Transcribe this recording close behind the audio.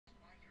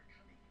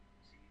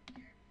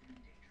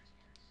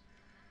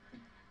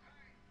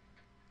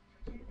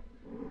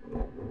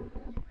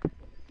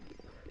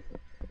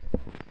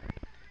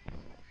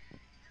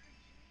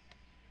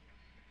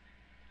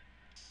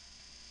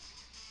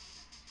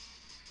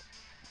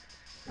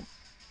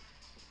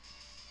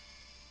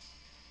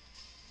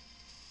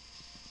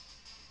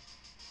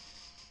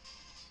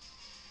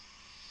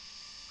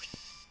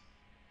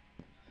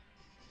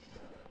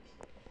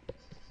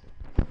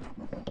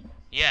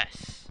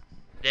Yes,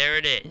 there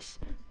it is.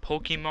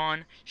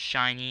 Pokemon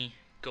Shiny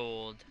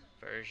Gold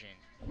version.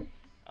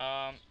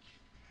 Um,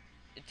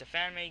 it's a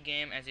fan-made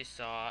game, as you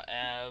saw,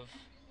 of...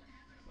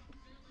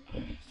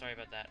 Sorry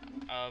about that.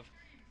 Of...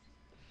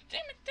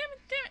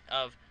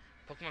 Of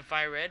Pokemon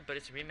Fire Red, but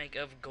it's a remake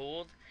of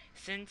Gold.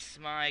 Since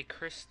my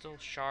Crystal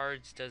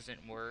Shards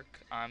doesn't work,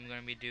 I'm going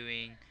to be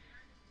doing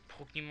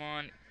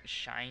Pokemon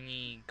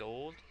Shiny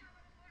Gold.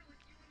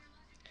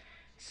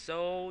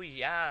 So,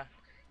 yeah.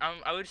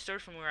 I would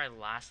start from where I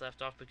last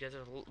left off, because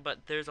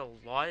there's a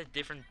lot of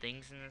different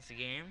things in this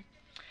game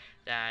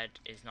that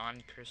is not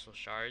in Crystal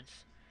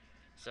Shards.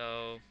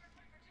 So,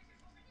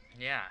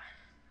 yeah.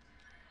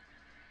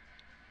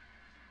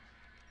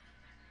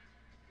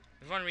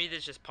 If you want to read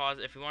this, just pause.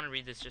 If you want to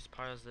read this, just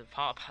pause the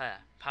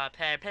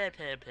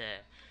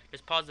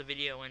just pause the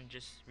video and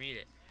just read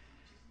it.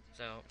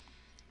 So,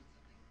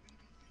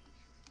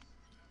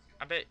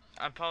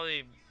 I'm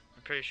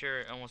pretty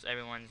sure almost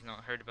everyone's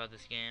not heard about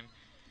this game.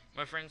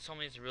 My friends told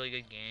me it's a really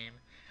good game.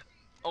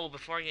 Oh,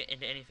 before I get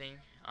into anything,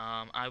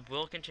 I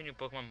will continue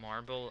Pokemon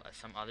Marble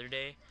some other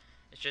day.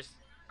 It's just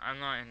I'm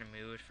not in the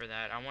mood for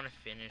that. I want to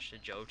finish the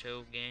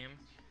Johto game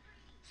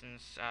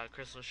since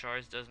Crystal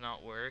Shards does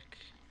not work.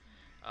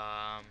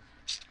 Gonna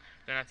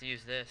have to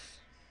use this.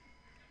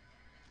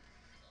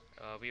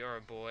 We are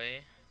a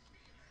boy.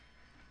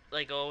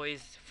 Like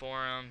always,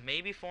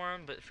 maybe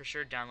forum, but for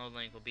sure download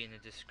link will be in the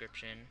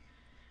description.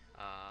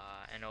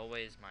 And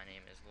always, my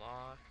name is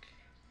Lock.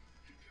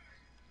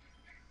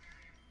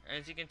 And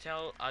as you can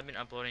tell, I've been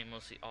uploading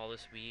mostly all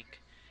this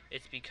week.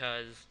 It's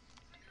because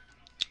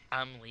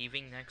I'm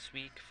leaving next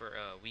week for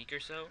a week or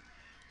so.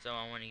 So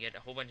I want to get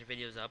a whole bunch of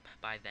videos up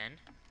by then.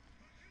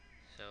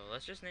 So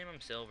let's just name him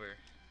Silver.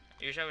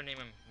 Usually I would name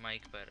him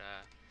Mike, but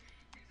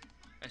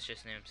let's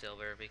just name him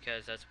Silver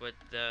because that's what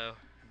the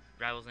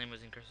rival's name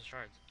was in Crystal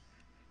Shards.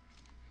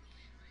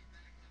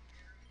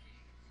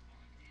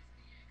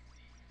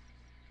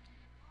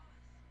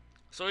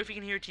 So if you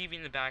can hear TV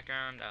in the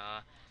background,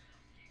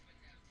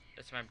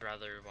 that's my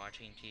brother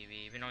watching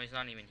TV, even though he's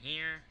not even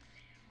here.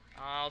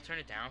 I'll turn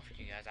it down for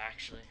you guys,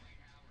 actually.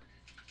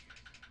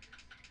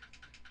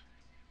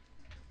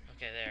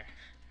 Okay, there.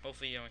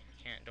 Hopefully you don't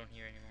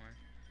hear anymore.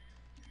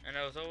 And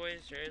as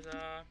always, there's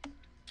a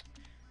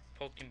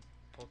pokey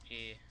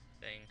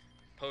thing,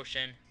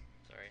 potion.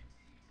 Sorry.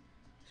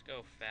 Let's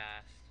go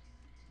fast.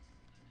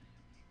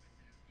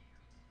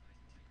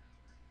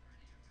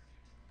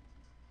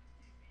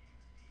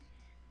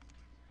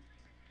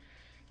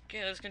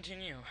 Okay, let's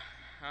continue.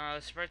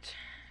 The sprite,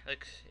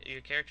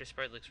 your character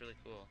sprite looks really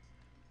cool.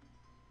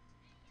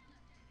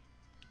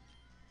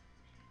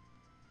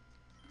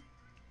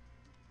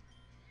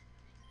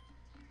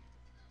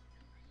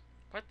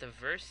 What, the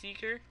Verse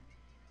Seeker?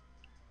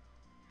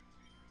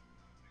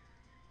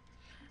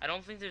 I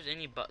don't think there's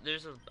any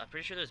I'm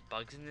pretty sure there's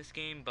bugs in this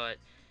game, but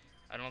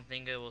I don't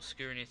think it will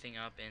screw anything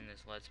up in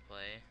this Let's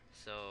Play.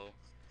 So,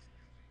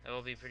 that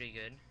will be pretty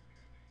good.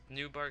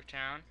 New Bark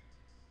Town.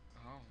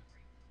 Oh.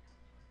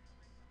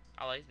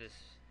 I like this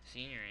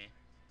scenery.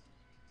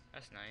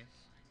 That's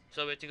nice.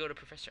 So we have to go to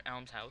Professor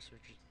Elm's house,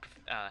 which is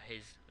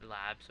his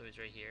lab, so he's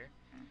right here.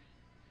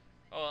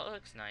 Oh, that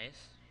looks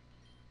nice.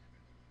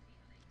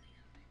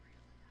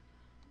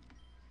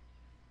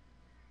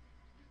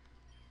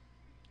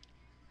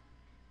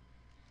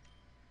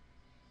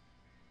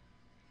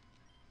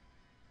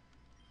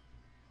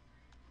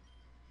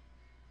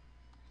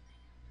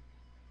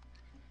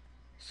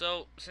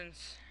 So,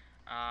 since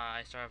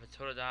I start off with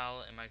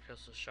Totodile and my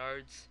Crystal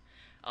Shards,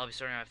 I'll be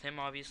starting off with him,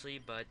 obviously,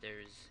 but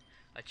there's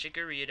a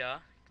Chikorita,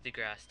 the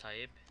Grass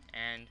type,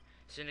 and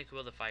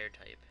Cyndaquil, the Fire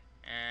type.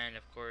 And,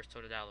 of course,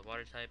 Totodile, the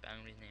Water type.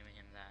 I'm going to be naming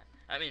him that.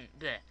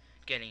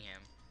 Getting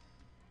him.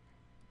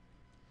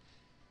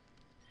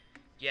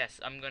 Yes,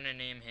 I'm going to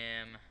name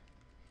him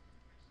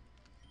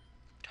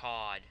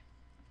Todd.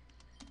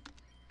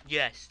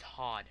 Yes,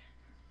 Todd.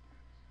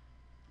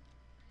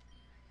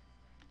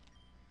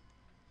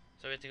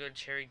 So we have to go to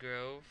Cherry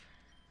Grove.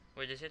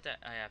 Wait, just hit that.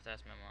 I have to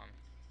ask my mom.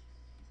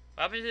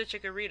 What happened to the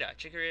Chikorita?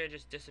 Chikorita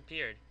just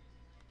disappeared.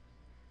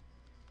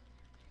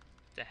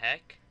 The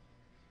heck?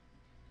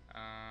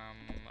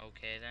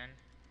 Okay then.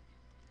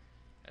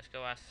 Let's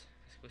go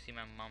see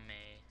my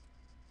mommy.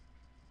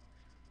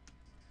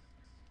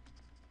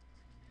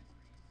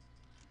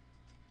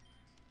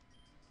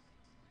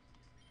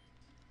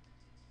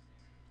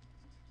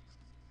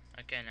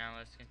 Okay, now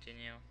let's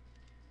continue.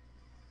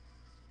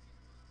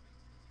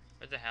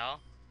 What the hell?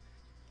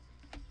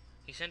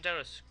 He sent out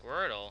a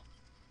Squirtle.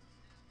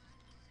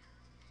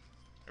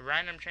 A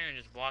random trainer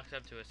just walks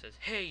up to us, says,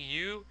 "Hey,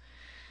 you!"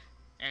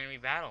 And we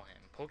battle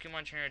him.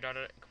 Pokemon trainer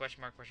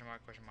question mark.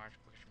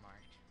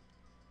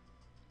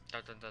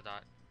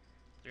 Dot.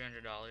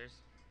 $300.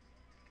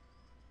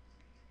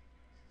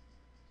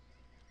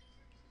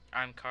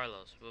 I'm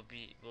Carlos.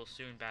 We'll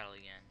soon battle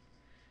again.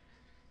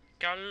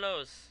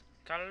 Carlos!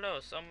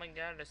 Oh my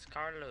god, it's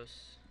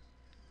Carlos.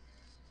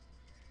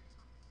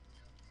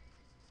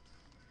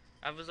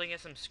 I was looking at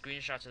some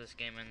screenshots of this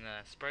game, and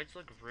the sprites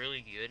look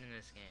really good in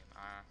this game.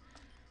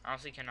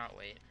 Honestly cannot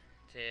wait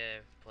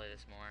to play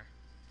this more.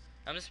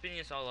 I'm just speeding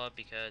this all up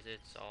because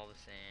it's all the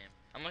same.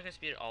 I'm not gonna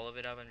speed all of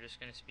it up. I'm just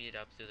gonna speed it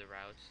up through the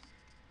routes.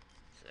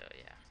 So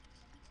yeah.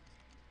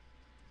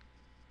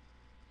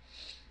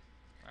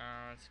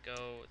 Let's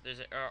go. There's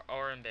a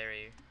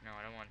Oranberry. No,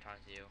 I don't want to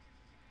talk to you.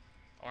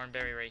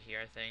 Oranberry right here,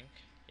 I think.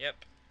 Yep.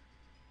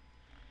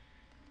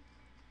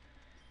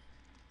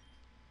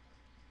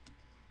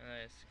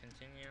 Let's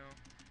continue.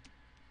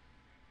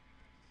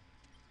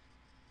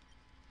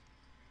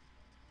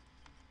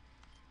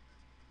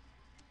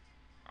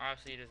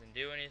 Obviously, he doesn't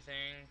do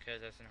anything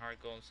because that's in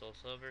Heart Gold and Soul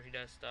Silver. He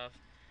does stuff.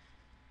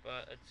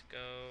 But let's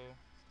go.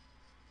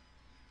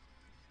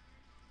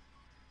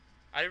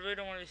 I really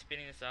don't want to be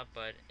speeding this up,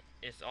 but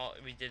it's all.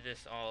 We did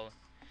this all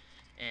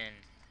in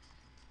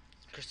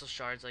crystal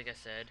shards, like I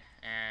said,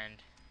 and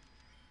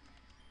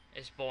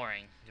it's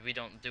boring. We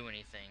don't do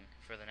anything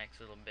for the next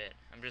little bit.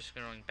 I'm just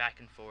going back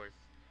and forth.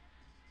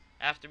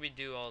 After we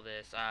do all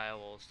this, I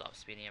will stop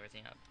speeding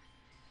everything up.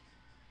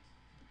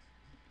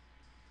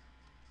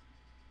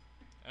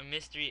 A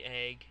mystery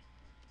egg.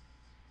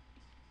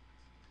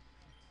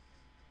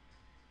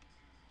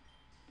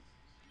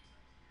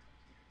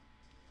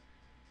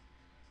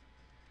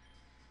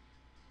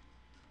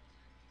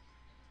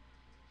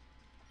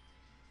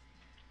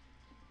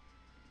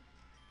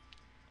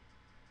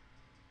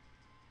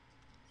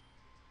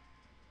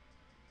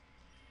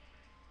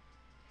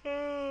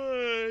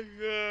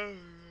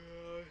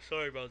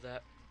 Sorry about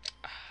that.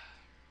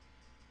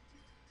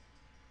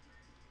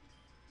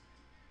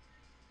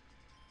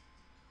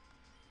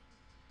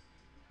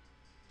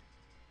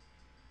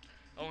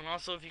 Oh, and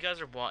also, if you guys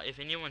are if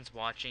anyone's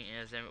watching and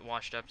hasn't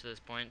watched up to this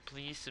point,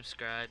 please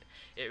subscribe.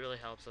 It really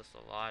helps us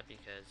a lot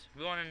because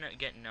we want to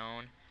get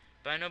known.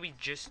 But I know we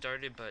just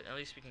started, but at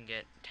least we can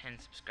get 10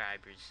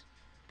 subscribers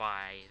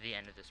by the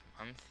end of this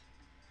month.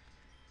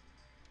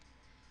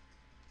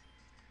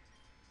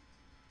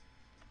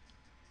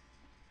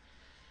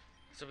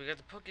 So we got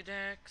the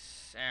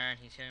Pokédex, and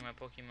he's healing my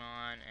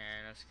Pokemon,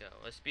 and let's go.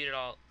 Let's speed it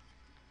all.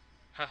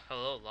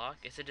 Hello, Lock.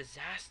 It's a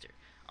disaster.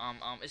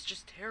 It's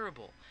just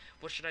terrible.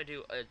 What should I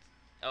do?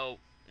 Oh,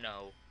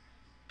 no.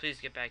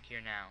 Please get back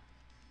here now.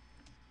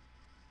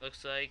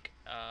 Looks like,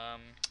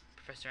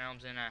 Professor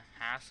Elm's in a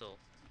hassle.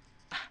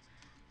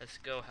 Let's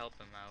go help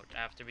him out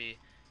after we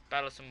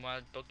battle some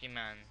wild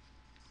Pokemon.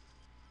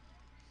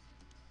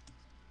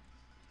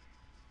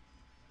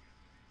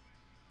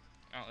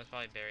 Oh, it's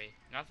probably Berry.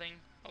 Nothing?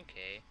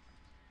 Okay.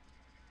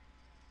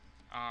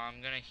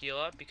 I'm gonna heal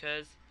up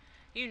because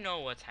you know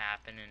what's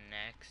happening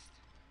next.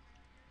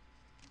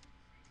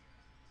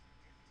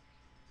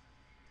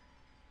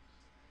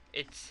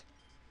 It's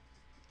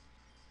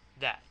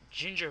that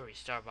gingery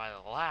star by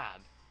the lab.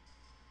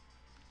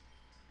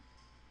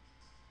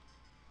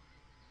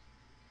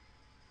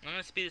 I'm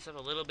gonna speed this up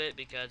a little bit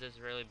because it's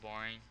really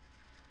boring.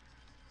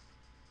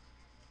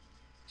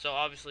 So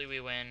obviously we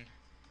win.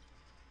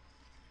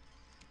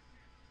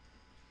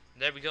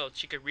 There we go.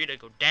 Chikorita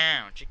go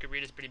down.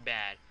 Chikorita's pretty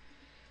bad.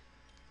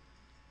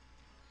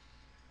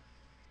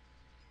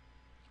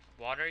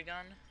 Water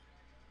gun?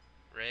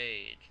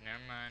 Rage. Never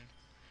mind.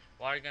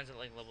 Water gun's at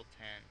like level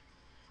 10.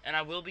 And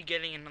I will be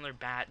getting another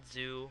bat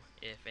zoo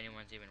if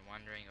anyone's even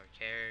wondering or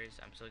cares.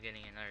 I'm still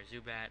getting another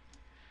Zubat.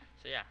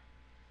 So yeah.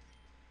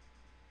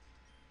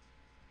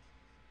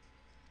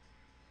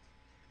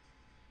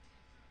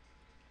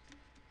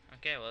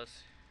 Okay, well,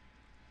 let's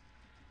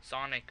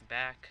Sonic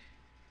back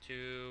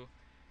to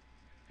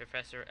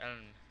Professor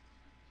Elm.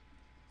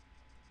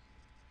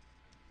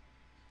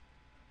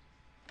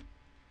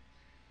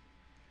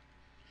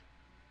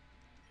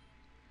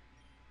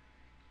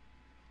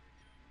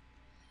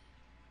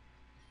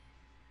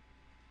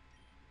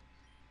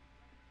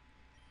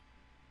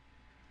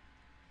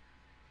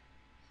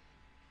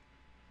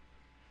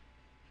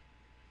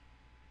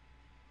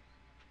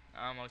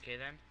 Okay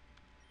then.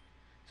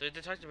 So we have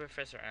to talk to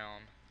Professor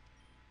Elm.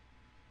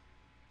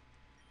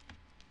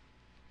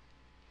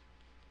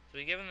 So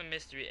we give him the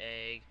mystery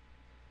egg,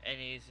 and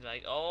he's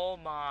like, "Oh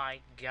my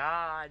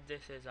God,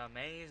 this is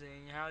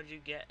amazing! How'd you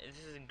get?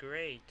 This is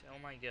great! Oh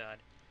my God!"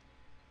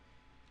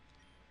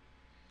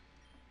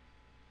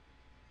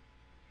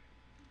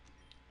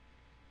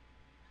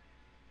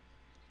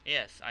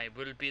 Yes, I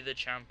will be the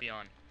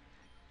champion.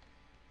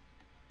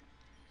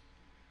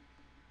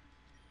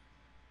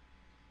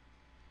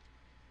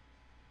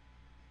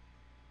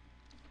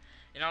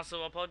 And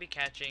also, I'll probably be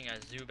catching a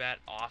Zubat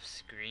off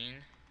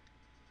screen.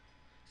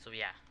 So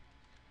yeah,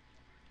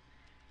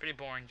 pretty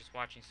boring just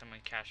watching someone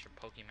catch a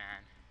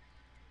Pokemon.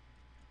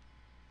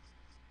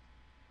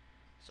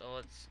 So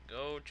let's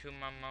go to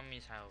my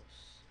mummy's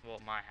house.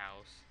 Well, my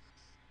house.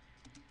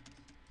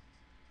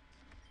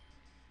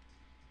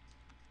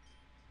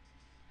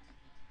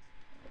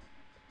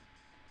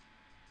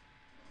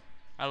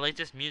 I like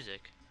this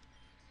music.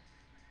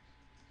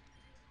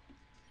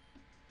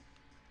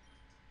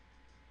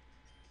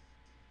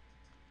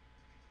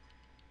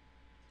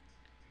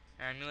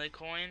 Amulet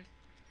coin.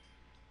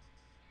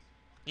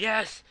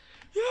 Yes!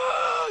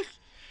 Yes!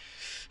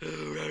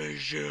 Oh, running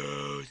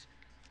shoes.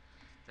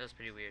 That was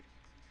pretty weird.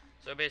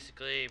 So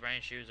basically,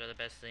 running shoes are the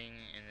best thing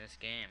in this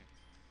game.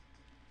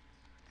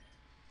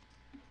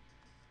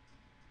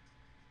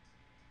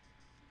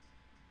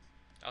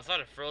 I thought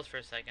it froze for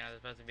a second. I was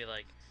about to be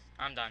like,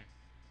 I'm done.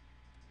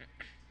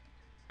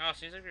 Oh, it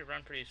seems like we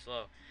run pretty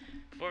slow.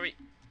 Before we...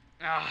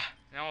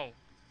 no.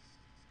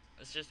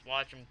 Let's just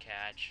watch him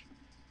catch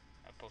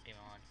a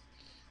Pokemon.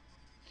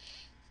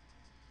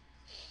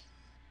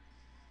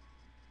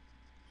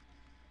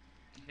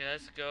 Okay,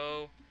 let's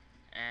go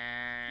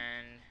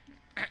and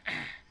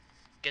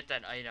get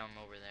that item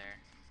over there.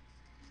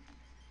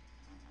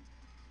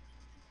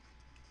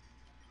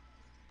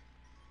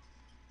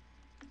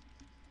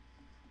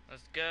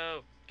 Let's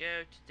go.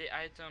 Go to the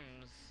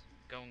items.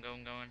 Going,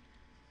 going, going.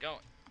 Going.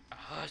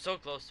 Oh, so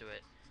close to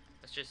it.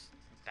 Let's just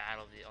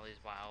battle all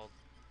these wild.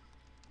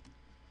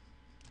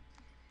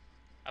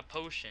 A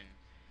potion.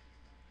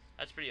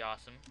 That's pretty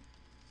awesome.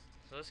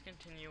 So let's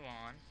continue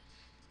on.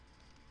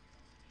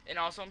 And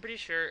also, I'm pretty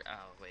sure...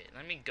 Oh, wait.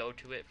 Let me go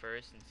to it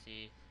first and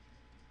see.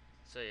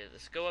 So, yeah,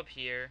 let's go up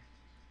here.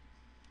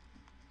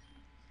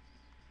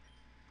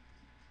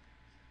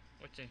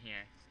 What's in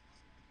here?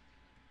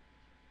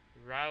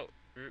 Route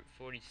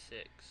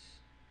 46.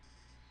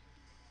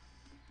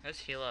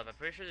 Let's heal up. I'm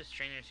pretty sure there's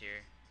trainers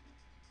here.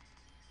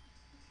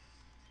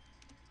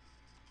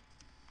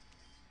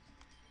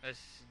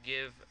 Let's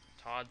give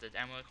Todd the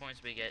amulet coins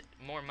so we get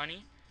more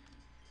money.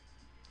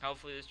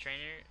 Hopefully this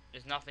trainer...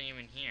 There's nothing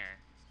even here.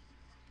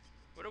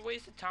 What a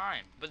waste of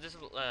time. But this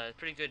is a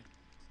pretty good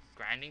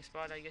grinding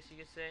spot, I guess you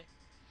could say.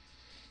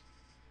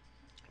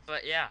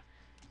 But yeah.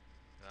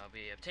 Well,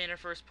 we obtained our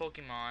first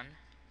Pokemon.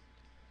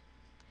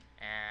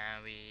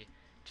 And we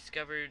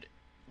discovered...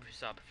 We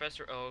saw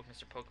Professor Oak,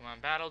 Mr.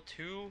 Pokemon battle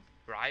 2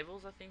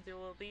 rivals, I think there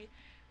will be.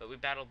 But we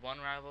battled one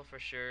rival for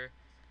sure.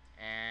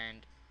 And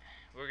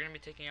we're going to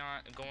be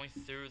going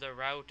through the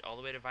route all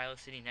the way to Violet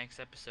City next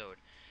episode.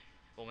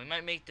 Well, we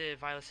might make the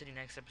Violet City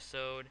next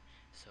episode,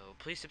 so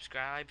please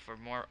subscribe for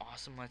more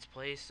awesome Let's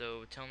Plays.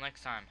 So, till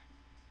next time,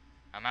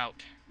 I'm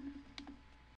out.